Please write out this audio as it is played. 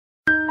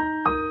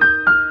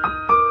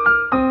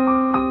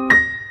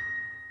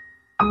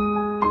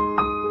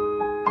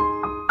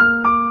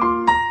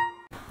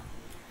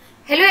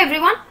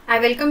I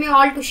welcome you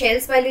all to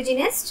Shail's Biology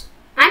Nest.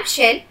 I am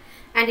Shail,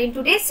 and in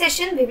today's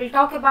session we will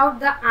talk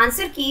about the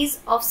answer keys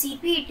of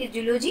CPET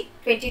Zoology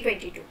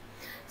 2022.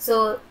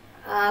 So,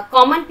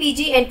 common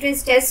PG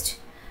entrance test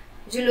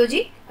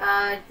Zoology.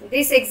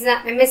 This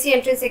exam, MSc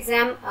entrance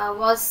exam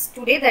was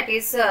today, that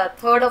is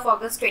 3rd of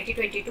August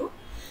 2022.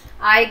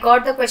 I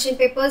got the question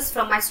papers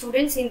from my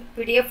students in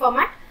PDF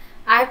format.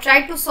 I have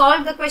tried to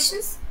solve the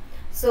questions.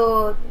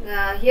 So,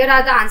 here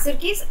are the answer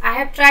keys. I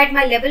have tried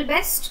my level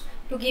best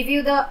to give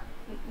you the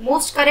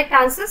most correct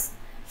answers.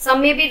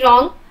 Some may be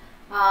wrong,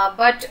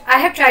 but I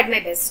have tried my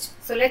best.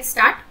 So, let's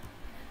start.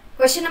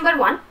 Question number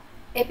 1.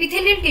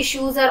 Epithelial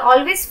tissues are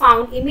always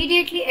found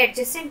immediately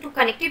adjacent to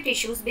connective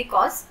tissues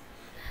because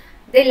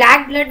they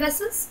lack blood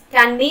vessels,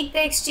 can make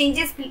the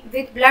exchanges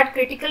with blood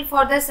critical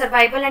for their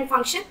survival and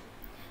function,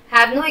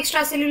 have no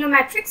extracellular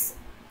matrix.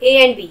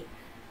 A and B.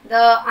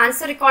 The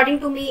answer according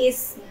to me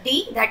is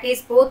D, that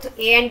is both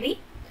A and B.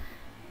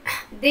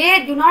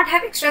 They do not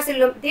have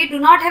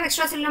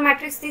extracellular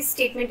matrix. This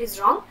statement is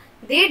wrong.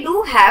 They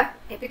do have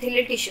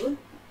epithelial tissue.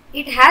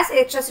 It has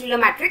extracellular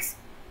matrix,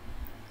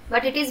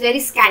 but it is very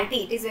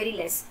scanty, it is very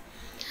less.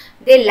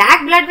 They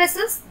lack blood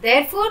vessels,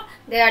 therefore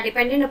they are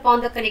dependent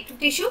upon the connective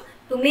tissue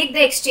to make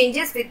the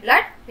exchanges with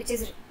blood, which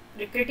is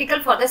critical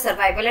for the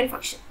survival and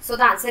function. So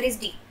the answer is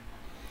D.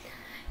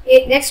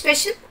 Next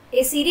question.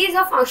 A series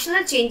of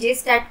functional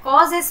changes that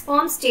cause a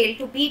sperm's tail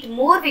to beat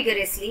more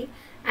vigorously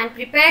and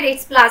prepare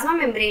its plasma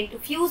membrane to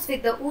fuse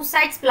with the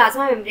oocyte's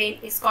plasma membrane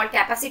is called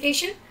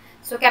capacitation.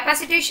 So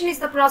capacitation is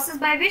the process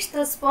by which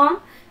the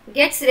sperm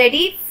gets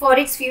ready for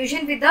its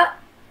fusion with the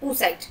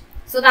oocyte.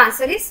 So the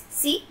answer is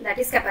C, that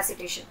is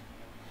capacitation.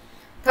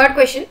 Third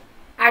question.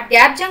 At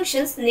gap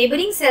junctions,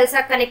 neighboring cells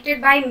are connected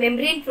by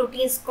membrane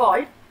proteins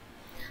called.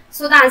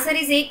 So the answer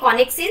is A,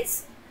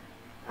 connexins.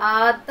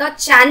 The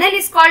channel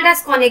is called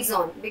as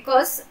connexon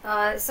because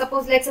let's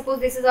suppose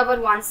this is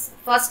our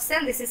first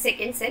cell, this is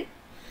second cell.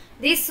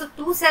 These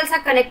two cells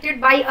are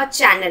connected by a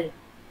channel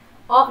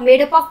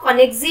made up of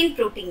connexin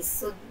proteins.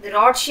 So the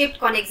rod-shaped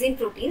connexin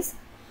proteins,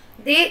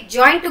 they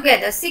join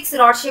together 6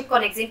 rod-shaped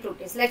connexin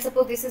proteins. Let's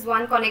suppose this is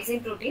one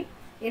connexin protein.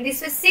 In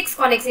this way, 6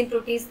 connexin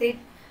proteins, they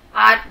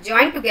are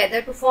joined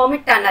together to form a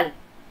tunnel.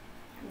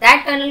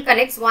 That tunnel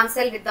connects one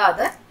cell with the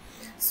other.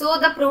 So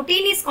the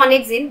protein is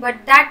connexin,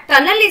 but that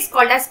tunnel is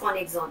called as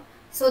connexon.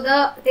 So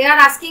they are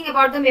asking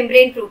about the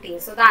membrane protein.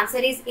 So the answer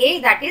is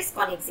A, that is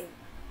connexin.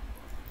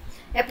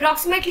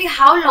 Approximately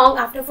how long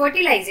after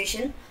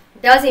fertilization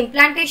does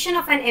implantation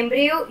of an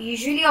embryo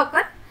usually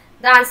occur?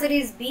 The answer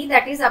is B,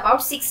 that is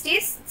about 6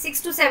 days,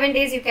 6 to 7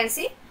 days you can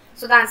say.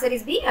 So the answer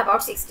is B,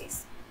 about 6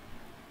 days.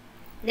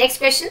 Next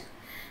question.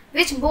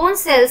 Which bone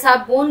cells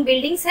are bone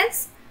building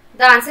cells?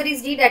 The answer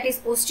is D, that is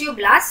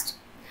osteoblast.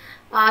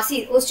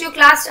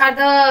 Osteoclasts are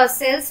the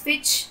cells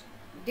which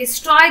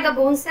destroy the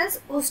bone cells.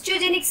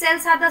 Osteogenic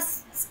cells are the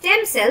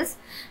stem cells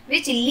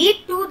which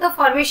lead to the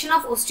formation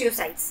of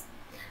osteocytes.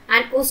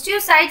 And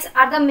osteocytes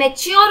are the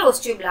mature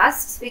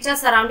osteoblasts which are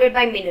surrounded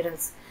by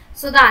minerals.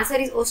 So the answer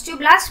is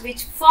osteoblast,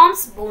 which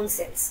forms bone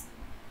cells.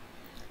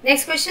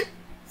 Next question.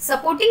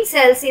 Supporting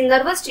cells in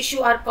nervous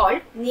tissue are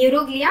called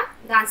neuroglia.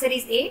 The answer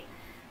is A.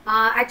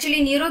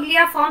 Actually,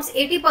 neuroglia forms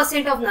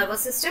 80% of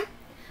nervous system.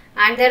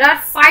 And there are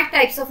 5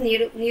 types of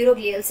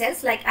neuroglial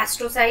cells like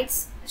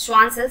astrocytes,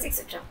 Schwann cells,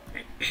 etc.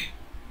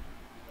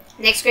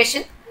 Next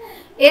question.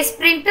 A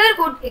sprinter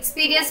would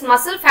experience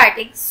muscle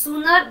fatigue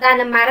sooner than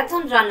a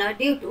marathon runner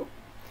due to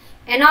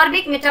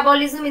anaerobic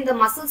metabolism in the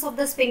muscles of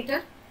the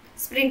sprinter,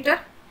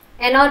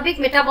 anaerobic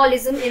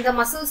metabolism in the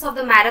muscles of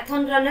the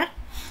marathon runner,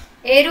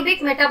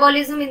 aerobic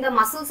metabolism in the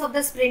muscles of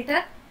the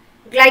sprinter,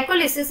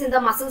 glycolysis in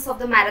the muscles of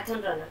the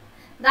marathon runner.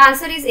 The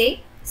answer is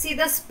A. See,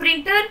 the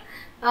sprinter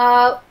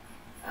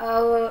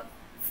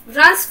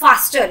runs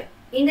faster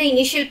in the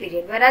initial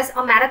period, whereas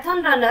a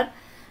marathon runner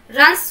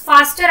runs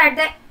faster at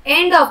the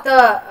end of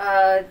the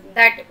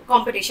that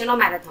competition or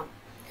marathon.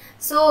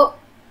 So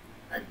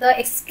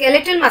the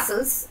skeletal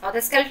muscles or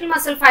the skeletal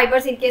muscle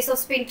fibers in case of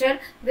sprinter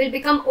will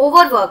become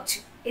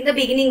overworked in the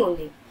beginning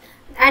only,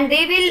 and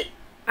they will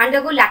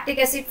undergo lactic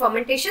acid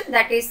fermentation,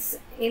 that is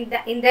in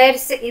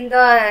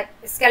the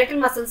skeletal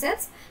muscle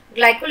cells.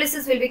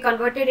 Glycolysis will be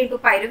converted into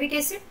pyruvic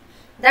acid.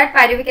 That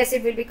pyruvic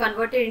acid will be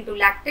converted into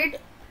lactate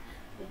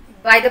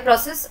by the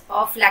process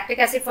of lactic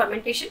acid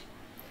fermentation,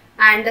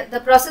 and the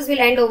process will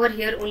end over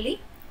here only,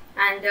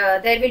 and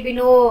there will be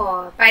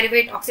no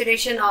pyruvate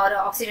oxidation or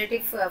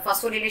oxidative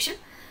phosphorylation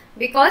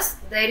because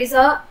there is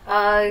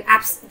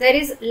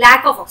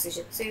lack of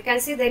oxygen. So you can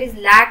say there is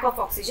lack of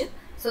oxygen.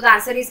 So the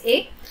answer is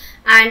A.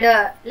 And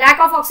lack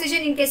of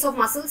oxygen in case of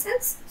muscle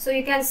cells. So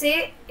you can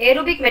say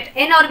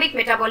anaerobic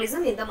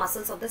metabolism in the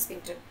muscles of the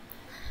sphincter.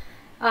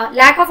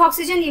 Lack of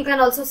oxygen, you can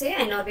also say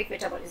anaerobic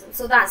metabolism.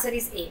 So the answer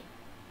is A.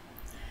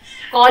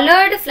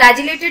 Collared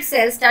flagellated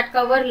cells that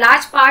cover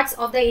large parts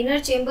of the inner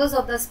chambers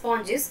of the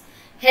sponges,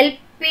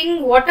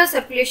 helping water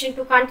circulation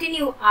to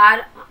continue,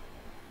 are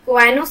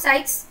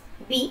choanocytes.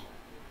 B.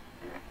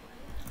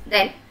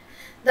 Then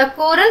the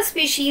coral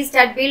species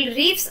that build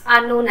reefs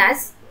are known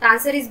as, the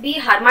answer is B,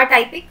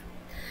 hermatypic.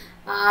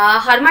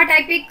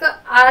 Hermatypic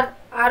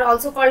are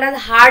also called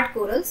as hard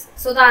corals.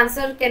 So the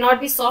answer cannot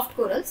be soft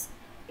corals.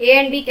 A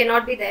and B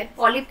cannot be there.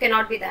 Polyp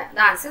cannot be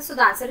the answer. So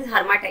the answer is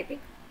hermatypic.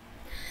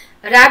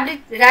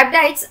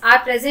 Rhabdites are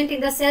present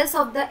in the cells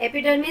of the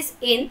epidermis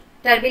in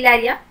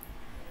Turbellaria.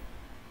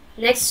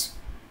 Next,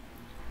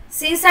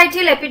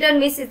 syncytial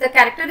epidermis is the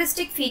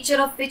characteristic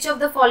feature of which of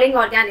the following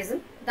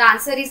organism? The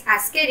answer is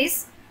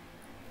Ascaris.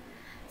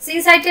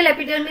 Syncytial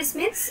epidermis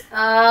means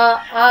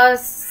a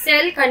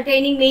cell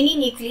containing many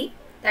nuclei,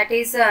 that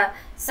is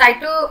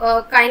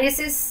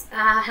cytokinesis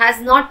has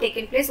not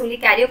taken place, only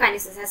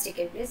karyokinesis has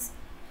taken place.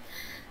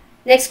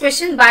 Next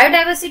question,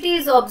 biodiversity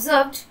is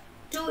observed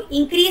to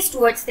increase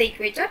towards the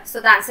equator. So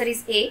the answer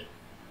is A.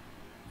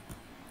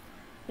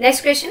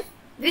 Next question,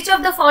 which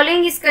of the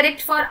following is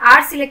correct for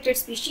R selected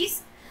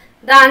species?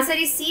 The answer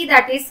is C,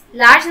 that is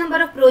large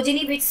number of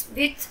progeny with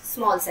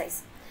small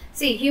size.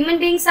 See, human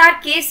beings are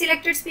K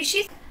selected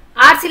species.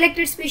 R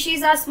selected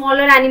species are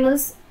smaller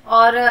animals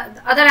or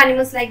other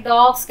animals like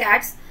dogs,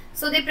 cats.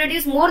 So they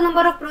produce more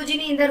number of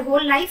progeny in their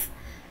whole life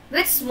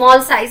with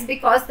small size,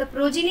 because the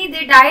progeny,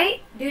 they die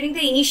during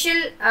the initial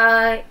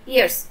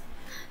years.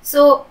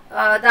 So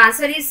the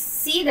answer is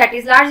C, that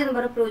is large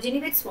number of progeny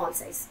with small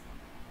size.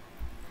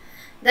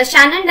 The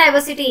Shannon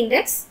Diversity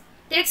Index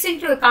takes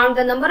into account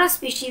the number of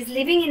species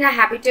living in a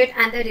habitat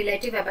and the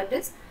relative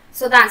abundance.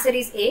 So the answer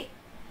is A.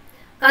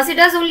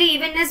 Considers only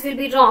evenness will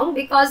be wrong,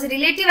 because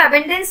relative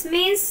abundance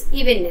means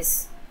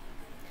evenness.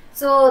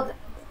 So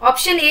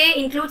option A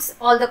includes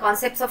all the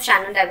concepts of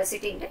Shannon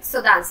Diversity Index.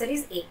 So the answer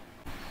is A.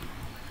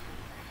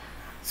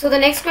 So the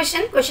next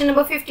question, question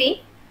number 15.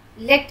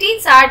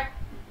 Lectins are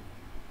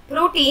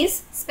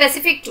proteins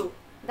specific to.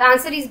 The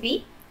answer is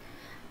B.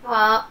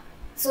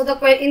 So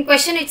in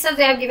question itself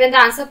they have given the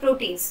answer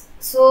proteins.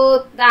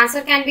 So the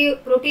answer can be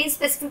proteins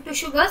specific to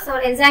sugars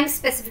or enzymes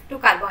specific to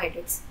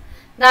carbohydrates.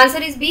 The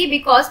answer is B,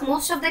 because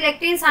most of the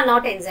lectins are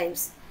not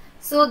enzymes.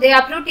 So they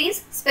are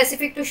proteins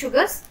specific to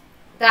sugars.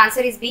 The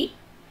answer is B.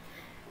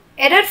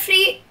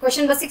 Error-free,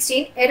 question number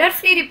 16.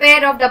 Error-free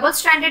repair of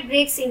double-stranded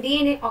breaks in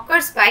DNA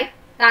occurs by.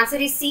 The answer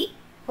is C,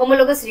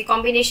 homologous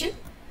recombination.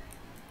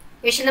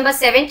 Question number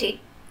 17.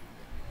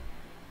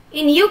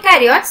 In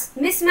eukaryotes,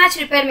 mismatch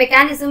repair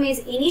mechanism is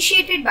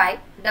initiated by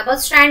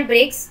double-strand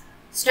breaks,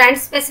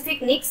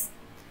 strand-specific nicks,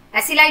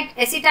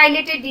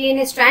 acetylated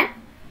DNA strand,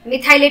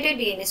 methylated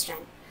DNA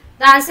strand.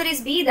 The answer is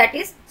B, that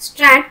is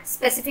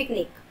strand-specific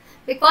nick.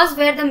 Because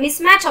where the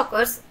mismatch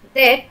occurs,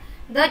 there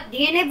the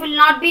DNA will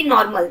not be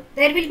normal.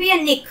 There will be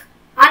a nick,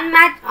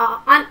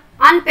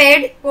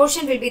 unpaired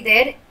portion will be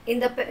there in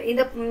the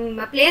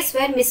place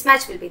where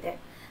mismatch will be there.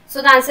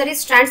 So the answer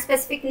is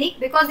strand-specific nick,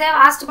 because they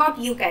have asked about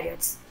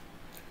eukaryotes.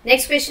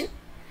 Next question.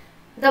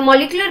 The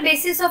molecular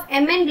basis of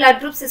Mn blood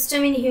group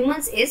system in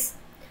humans is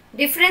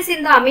difference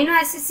in the amino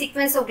acid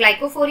sequence of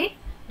glycophorin,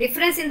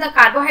 difference in the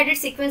carbohydrate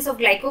sequence of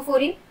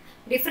glycophorin,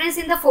 difference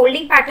in the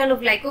folding pattern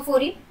of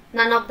glycophorin,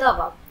 none of the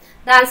above.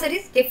 The answer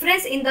is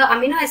difference in the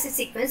amino acid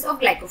sequence of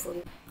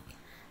glycophorin.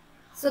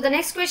 So the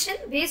next question,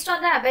 based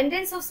on the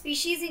abundance of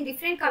species in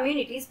different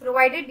communities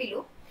provided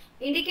below,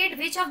 indicate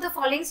which of the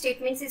following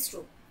statements is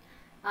true.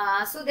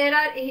 So there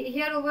are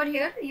over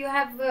here you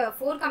have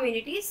 4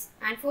 communities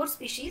and 4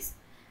 species,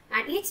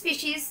 and each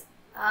species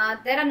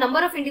there are number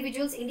of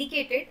individuals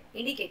indicated,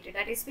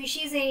 that is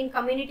species A in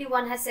community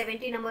 1 has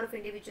 70 number of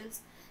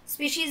individuals,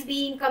 species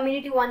B in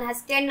community 1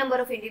 has 10 number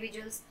of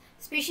individuals,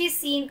 species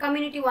C in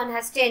community 1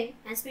 has 10,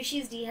 and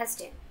species D has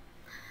 10.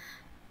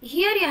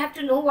 Here you have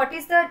to know what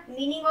is the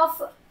meaning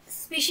of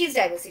species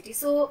diversity.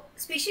 So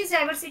species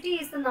diversity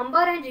is the number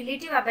and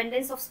relative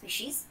abundance of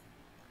species.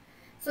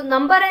 So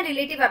number and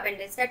relative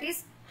abundance, that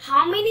is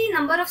how many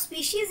number of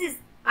species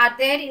are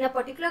there in a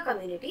particular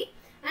community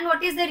and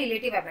what is the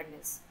relative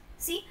abundance.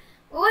 See,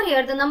 over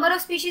here the number of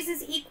species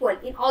is equal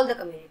in all the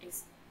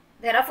communities.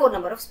 There are 4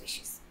 number of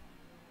species.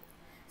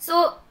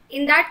 So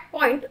in that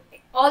point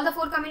all the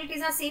 4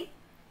 communities are same.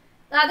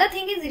 The other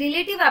thing is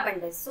relative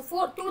abundance. So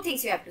 2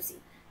 things you have to see.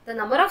 The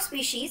number of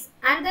species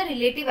and the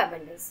relative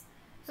abundance.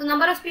 So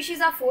number of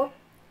species are 4.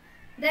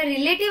 The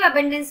relative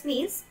abundance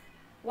means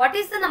what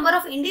is the number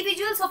of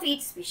individuals of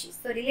each species.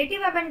 So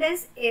relative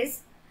abundance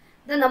is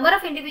the number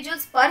of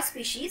individuals per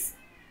species,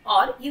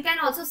 or you can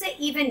also say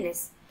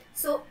evenness.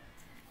 So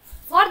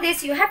for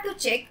this you have to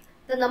check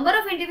the number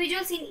of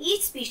individuals in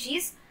each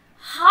species,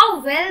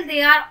 how well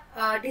they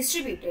are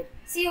distributed.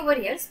 See over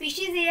here,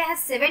 species A has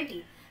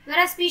 70,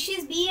 whereas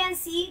species B and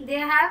C, they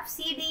have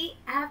CD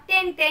have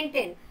 10, 10,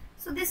 10.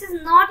 So this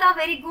is not a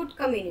very good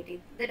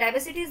community. The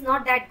diversity is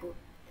not that good.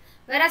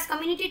 Whereas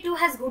community 2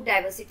 has good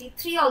diversity,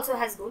 3 also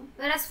has good,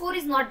 whereas 4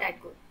 is not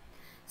that good.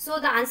 So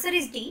the answer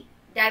is D.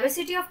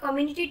 Diversity of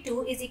community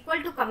 2 is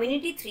equal to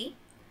community 3,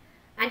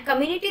 and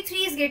community 3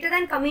 is greater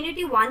than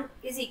community 1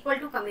 is equal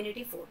to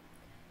community 4.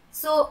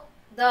 So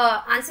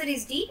the answer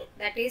is D,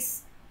 that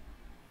is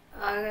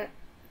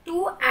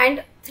 2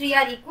 and 3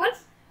 are equal,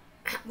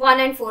 1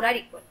 and 4 are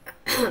equal.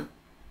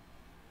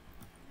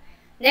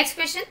 Next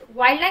question,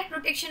 Wildlife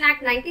Protection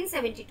Act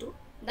 1972.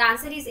 The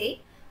answer is A.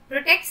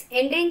 protects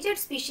endangered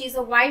species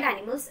of wild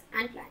animals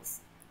and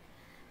plants.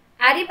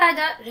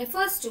 Arabida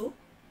refers to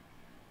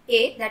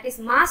A, that is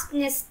mass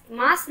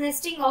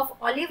nesting of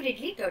olive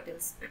ridley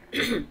turtles.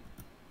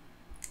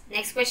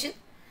 Next question.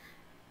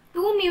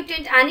 Two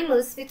mutant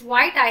animals with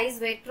white eyes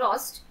were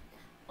crossed.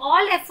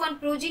 All F1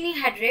 progeny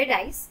had red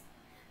eyes.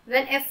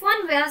 When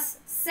F1 was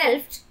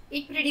selfed,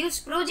 it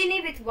produced progeny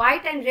with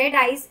white and red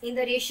eyes in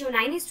the ratio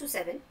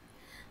 9:7.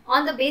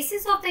 On the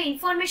basis of the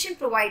information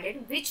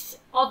provided, which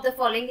of the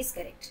following is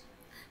correct?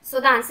 So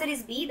the answer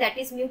is B, that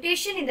is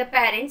mutation in the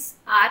parents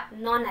are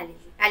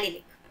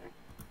non-allelic.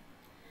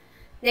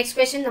 Next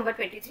question, number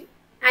 23.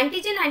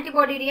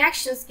 Antigen-antibody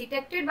reactions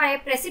detected by a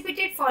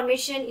precipitate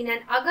formation in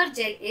an agar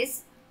gel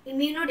is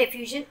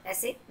immunodiffusion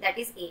assay, that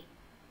is A.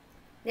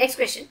 Next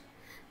question.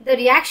 The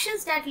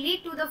reactions that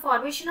lead to the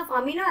formation of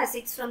amino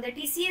acids from the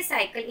TCA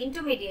cycle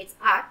intermediates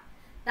are,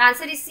 the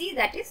answer is C,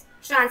 that is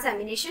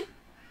transamination.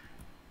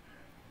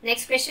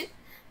 Next question.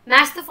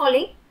 Match the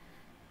following.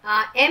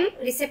 M,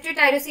 receptor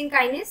tyrosine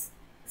kinase,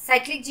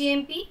 cyclic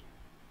GMP,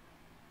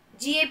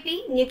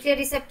 GAP, nuclear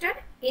receptor,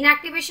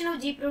 inactivation of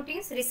G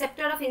proteins,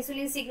 receptor of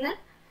insulin signal,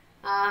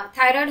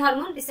 thyroid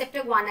hormone,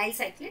 receptor guanylyl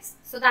cyclase.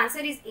 So the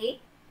answer is A.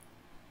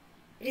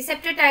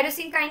 Receptor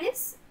tyrosine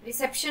kinase,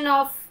 reception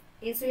of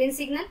insulin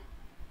signal,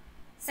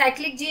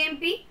 cyclic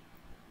GMP,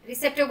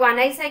 receptor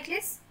guanylyl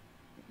cyclase,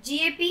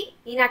 GAP,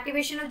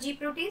 inactivation of G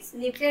proteins,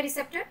 nuclear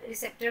receptor,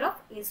 receptor of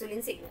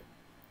insulin signal.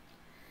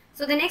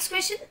 So the next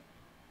question.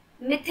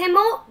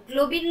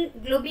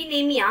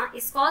 Methemoglobinemia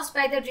is caused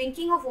by the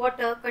drinking of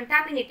water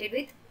contaminated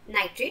with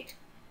nitrate.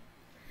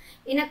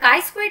 In a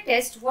chi-square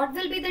test, what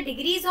will be the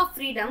degrees of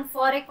freedom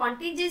for a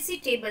contingency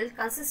table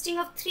consisting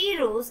of 3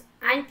 rows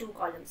and 2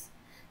 columns?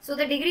 So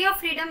the degree of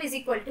freedom is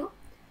equal to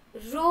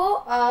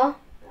row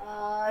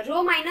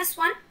minus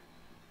 1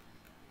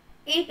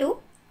 into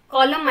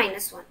column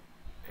minus 1.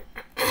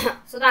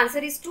 So the answer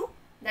is 2,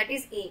 that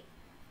is A.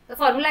 The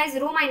formula is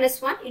row minus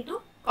 1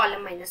 into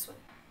column minus 1.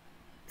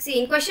 See,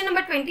 in question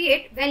number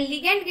 28, when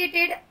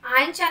ligand-gated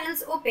ion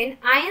channels open,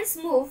 ions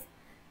move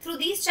through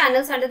these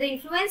channels under the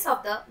influence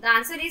of the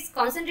answer is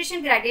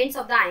concentration gradients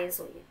of the ions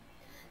only.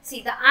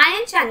 See, the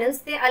ion channels,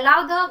 they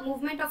allow the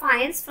movement of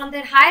ions from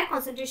their higher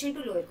concentration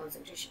to lower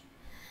concentration.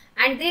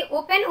 And they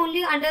open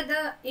only under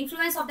the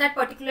influence of that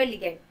particular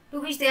ligand to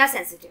which they are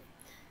sensitive.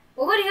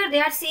 Over here,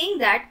 they are saying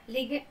that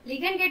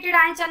ligand-gated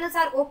ion channels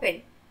are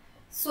open.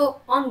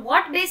 So, on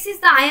what basis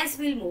the ions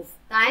will move?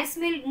 The ions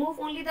will move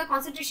only the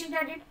concentration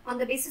gradient. On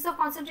the basis of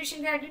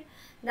concentration gradient,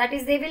 that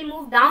is, they will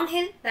move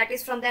downhill, that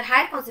is from their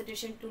higher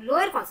concentration to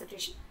lower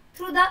concentration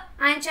through the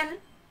ion channel.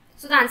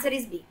 So, the answer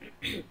is B.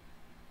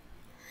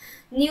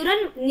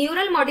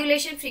 Neural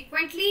modulation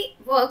frequently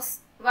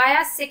works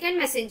via second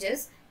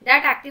messengers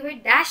that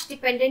activate dash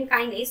dependent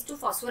kinase to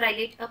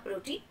phosphorylate a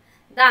protein.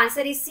 The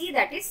answer is C,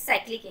 that is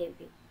cyclic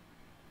AMP.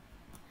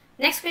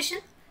 Next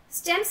question.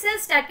 Stem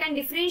cells that can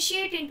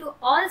differentiate into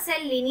all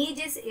cell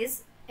lineages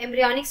is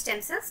embryonic stem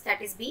cells,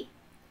 that is B.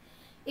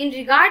 In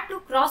regard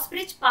to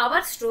cross-bridge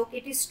power stroke,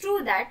 it is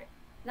true that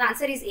the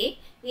answer is A.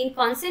 In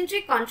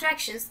concentric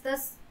contractions, the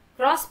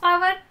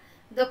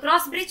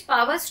cross-bridge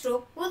power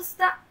stroke pulls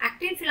the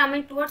actin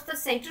filament towards the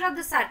center of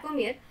the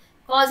sarcomere,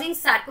 causing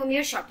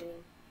sarcomere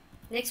shortening.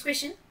 Next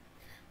question.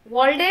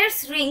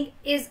 Walder's ring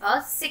is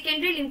a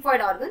secondary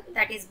lymphoid organ,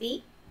 that is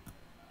B.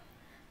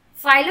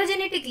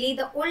 Phylogenetically,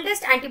 the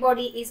oldest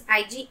antibody is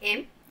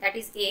IgM, that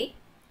is A.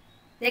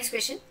 Next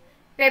question.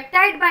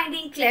 Peptide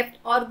binding cleft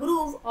or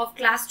groove of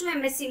class 2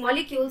 MSC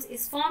molecules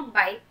is formed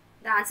by,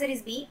 the answer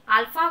is B,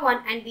 alpha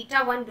 1 and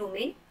beta 1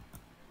 domain.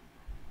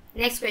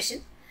 Next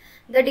question.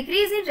 The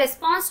decrease in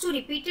response to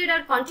repeated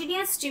or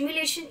continuous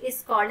stimulation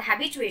is called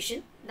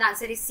habituation. The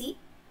answer is C.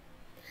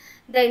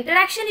 The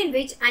interaction in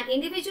which an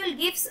individual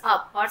gives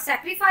up or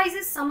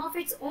sacrifices some of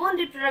its own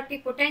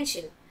reproductive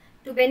potential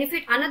to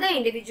benefit another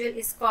individual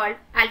is called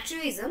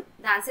altruism.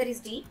 The answer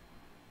is D.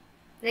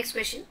 Next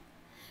question.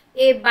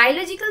 A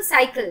biological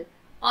cycle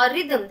or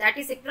rhythm that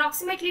is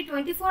approximately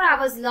 24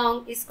 hours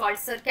long is called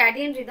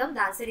circadian rhythm.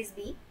 The answer is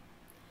B.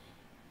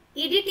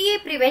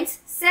 EDTA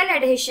prevents cell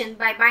adhesion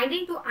by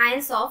binding to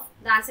ions of,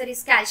 the answer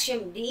is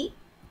calcium D.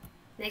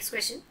 Next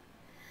question.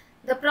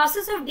 The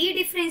process of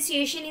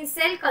dedifferentiation in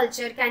cell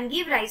culture can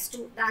give rise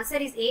to, the answer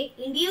is A,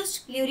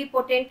 induced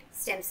pluripotent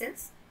stem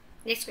cells.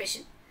 Next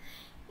question.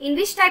 In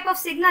which type of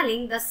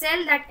signaling the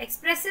cell that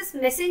expresses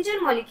messenger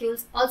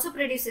molecules also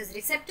produces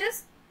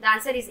receptors? The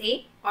answer is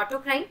A,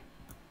 autocrine.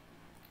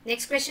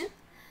 Next question.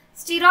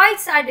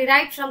 Steroids are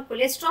derived from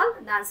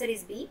cholesterol. The answer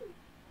is B.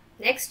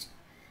 Next.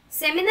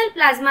 Seminal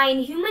plasma in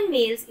human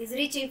males is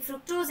rich in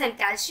fructose and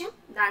calcium.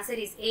 The answer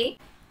is A.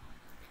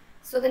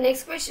 So the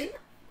next question,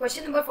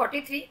 question number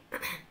 43.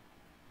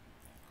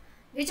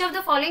 Which of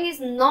the following is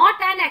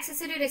not an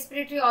accessory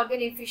respiratory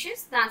organ in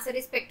fishes? The answer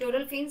is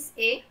pectoral fins,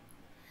 A.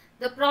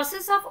 The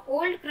process of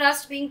old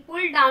crust being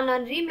pulled down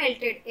and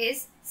remelted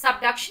is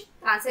subduction.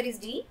 The answer is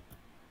D.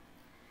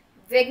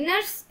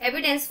 Wegener's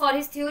evidence for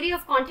his theory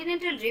of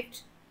continental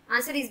drift,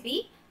 answer is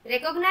B,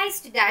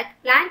 recognized that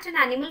plant and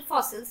animal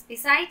fossils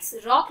besides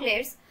rock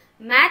layers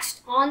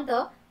matched on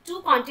the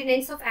two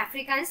continents of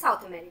Africa and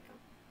South America.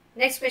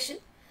 Next question.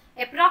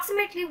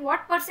 Approximately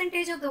what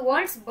percentage of the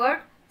world's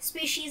bird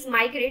species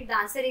migrate? The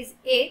answer is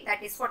A,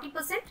 that is 40%.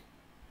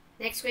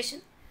 Next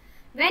question.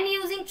 When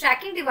using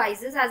tracking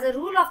devices as a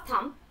rule of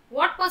thumb,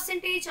 what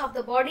percentage of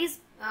the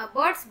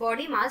bird's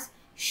body mass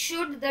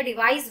should the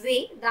device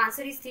weigh? The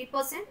answer is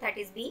 3%, that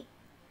is B.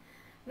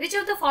 Which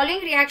of the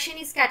following reaction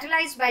is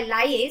catalyzed by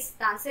lyase?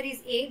 The answer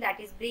is A, that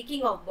is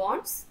breaking of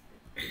bonds.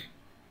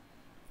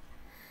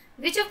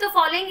 Which of the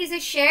following is a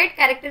shared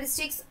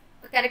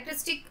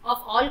characteristic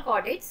of all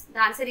chordates?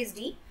 The answer is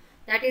D,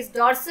 that is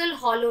dorsal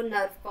hollow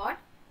nerve cord.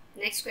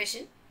 Next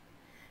question.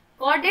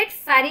 Chordate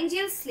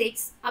pharyngeal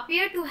slits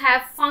appear to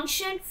have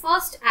functioned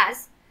first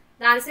as,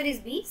 the answer is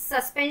B,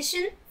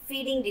 suspension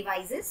feeding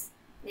devices.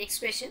 Next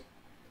question.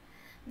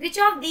 Which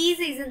of these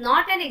is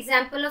not an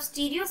example of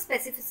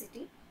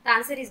stereospecificity? The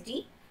answer is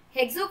D,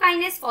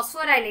 hexokinase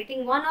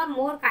phosphorylating one or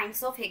more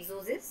kinds of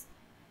hexoses.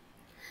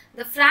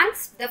 The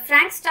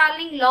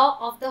Frank-Starling law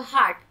of the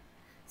heart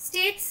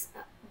states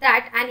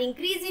that an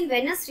increase in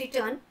venous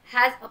return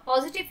has a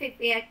positive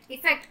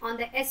effect on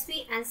the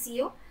SV and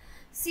CO.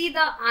 See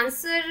the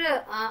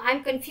answer, I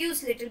am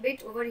confused little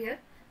bit over here.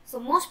 So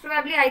most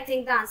probably I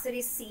think the answer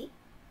is C.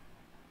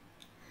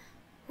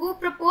 Who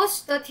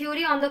proposed the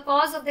theory on the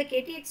cause of the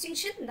KT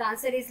extinction? The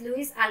answer is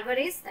Luis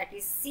Alvarez, that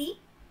is C.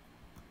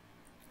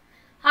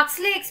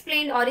 Huxley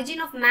explained origin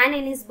of man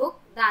in his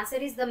book. The answer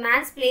is the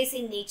man's place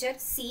in nature,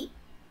 C.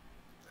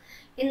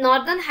 In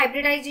northern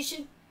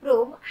hybridization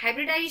probe,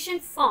 hybridization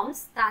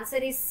forms. The answer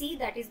is C,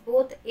 that is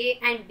both A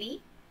and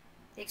B.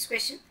 Next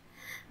question.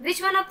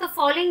 Which one of the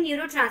following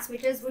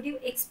neurotransmitters would you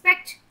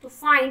expect to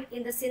find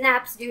in the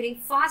synapse during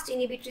fast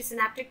inhibitory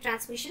synaptic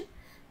transmission?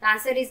 The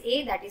answer is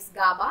A, that is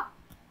GABA.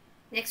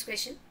 Next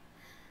question.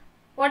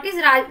 What is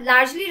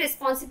largely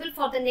responsible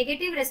for the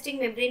negative resting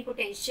membrane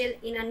potential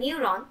in a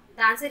neuron?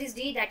 The answer is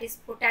D, that is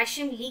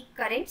potassium leak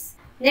currents.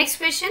 Next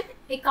question.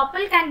 A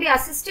couple can be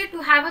assisted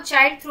to have a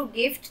child through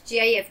GIFT,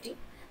 GIFT,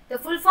 the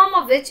full form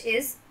of which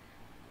is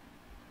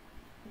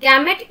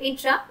gamete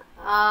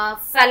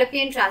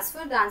intra-fallopian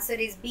transfer. The answer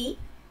is B.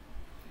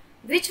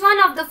 Which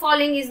one of the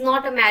following is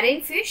not a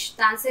marine fish?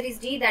 The answer is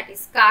D, that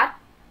is carp.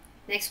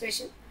 Next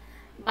question.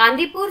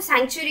 Bandipur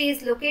sanctuary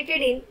is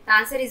located in? The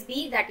answer is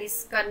B, that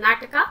is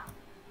Karnataka.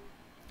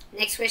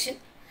 Next question.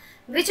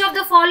 Which of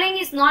the following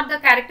is not the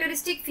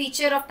characteristic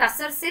feature of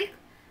tussar silk?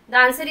 The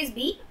answer is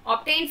B,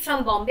 obtained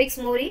from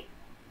Bombyx mori.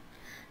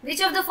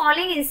 Which of the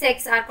following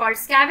insects are called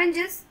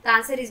scavengers? The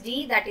answer is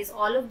D, that is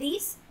all of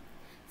these.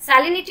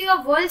 Salinity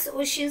of world's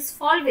oceans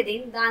fall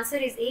within? The answer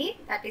is A,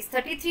 that is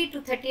 33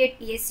 to 38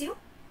 PSU.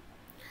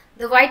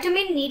 The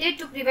vitamin needed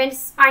to prevent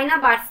spina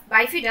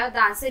bifida?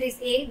 The answer is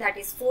A, that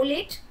is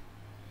folate.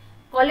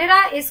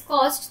 Cholera is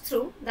caused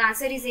through? The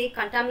answer is A,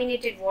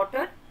 contaminated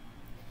water.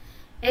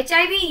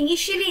 HIV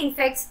initially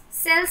infects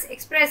cells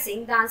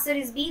expressing? The answer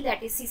is B,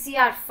 that is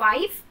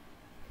CCR5.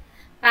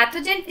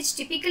 Pathogen which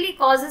typically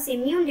causes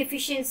immune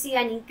deficiency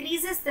and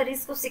increases the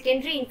risk of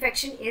secondary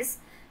infection is?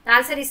 The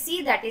answer is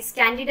C, that is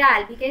Candida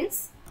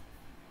albicans.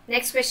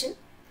 Next question.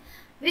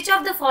 Which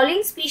of the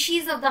following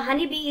species of the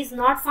honeybee is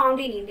not found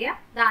in India?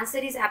 The answer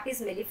is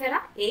Apis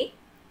mellifera, A.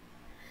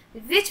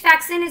 Which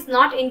vaccine is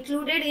not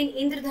included in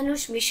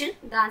Indradhanush mission?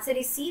 The answer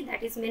is C,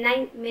 that is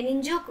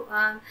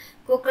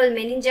meningococcal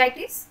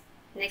meningitis.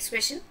 Next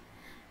question.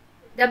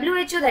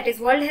 WHO, that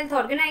is World Health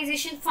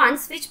Organization,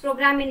 funds which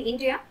program in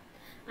India?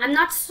 I am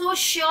not so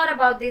sure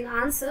about the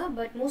answer,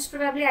 but most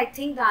probably I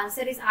think the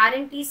answer is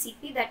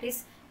RNTCP, that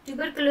is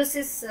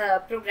tuberculosis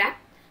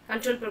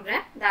control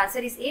program. The answer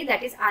is A,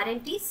 that is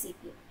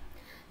RNTCP.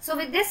 So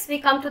with this we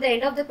come to the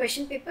end of the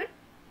question paper.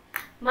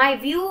 My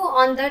view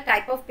on the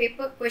type of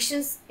paper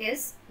questions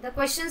is, the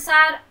questions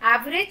are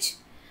average,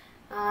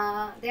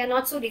 they are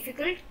not so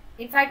difficult.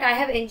 In fact, I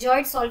have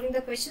enjoyed solving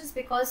the questions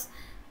because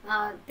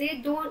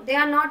they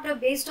are not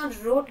based on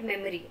rote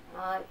memory.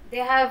 They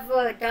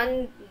have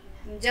done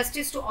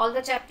justice to all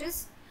the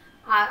chapters,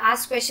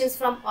 asked questions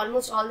from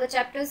almost all the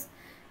chapters,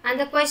 and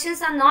the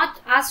questions are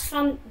not asked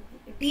from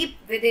deep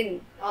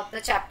within of the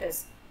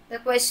chapters. The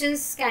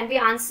questions can be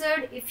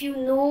answered if you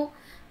know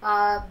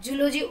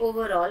zoology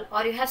overall,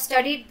 or you have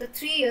studied the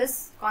 3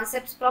 years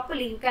concepts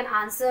properly. You can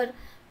answer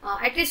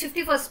at least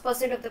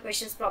 50% of the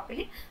questions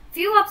properly.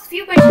 Few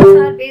questions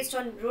are based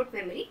on rote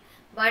memory,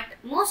 but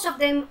most of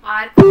them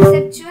are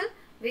conceptual,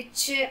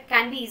 which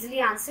can be easily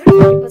answered,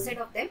 50%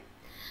 of them.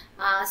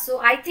 So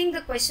I think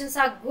the questions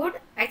are good.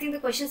 I think the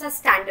questions are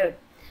standard.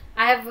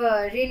 I have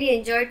really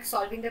enjoyed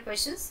solving the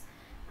questions.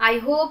 I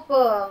hope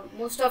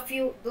most of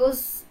you,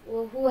 those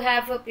who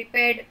have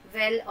prepared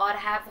well or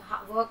have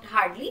worked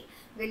hardly,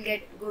 will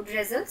get good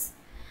results.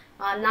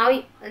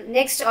 Now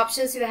next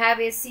options you have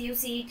is CU,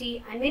 CET,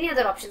 and many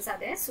other options are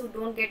there. So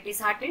don't get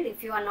disheartened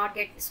if you are not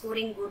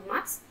scoring good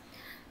marks.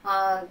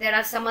 There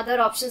are some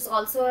other options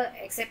also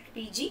except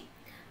PG.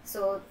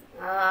 So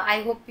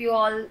I hope you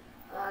all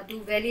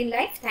do well in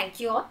life. Thank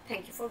you all.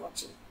 Thank you for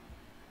watching.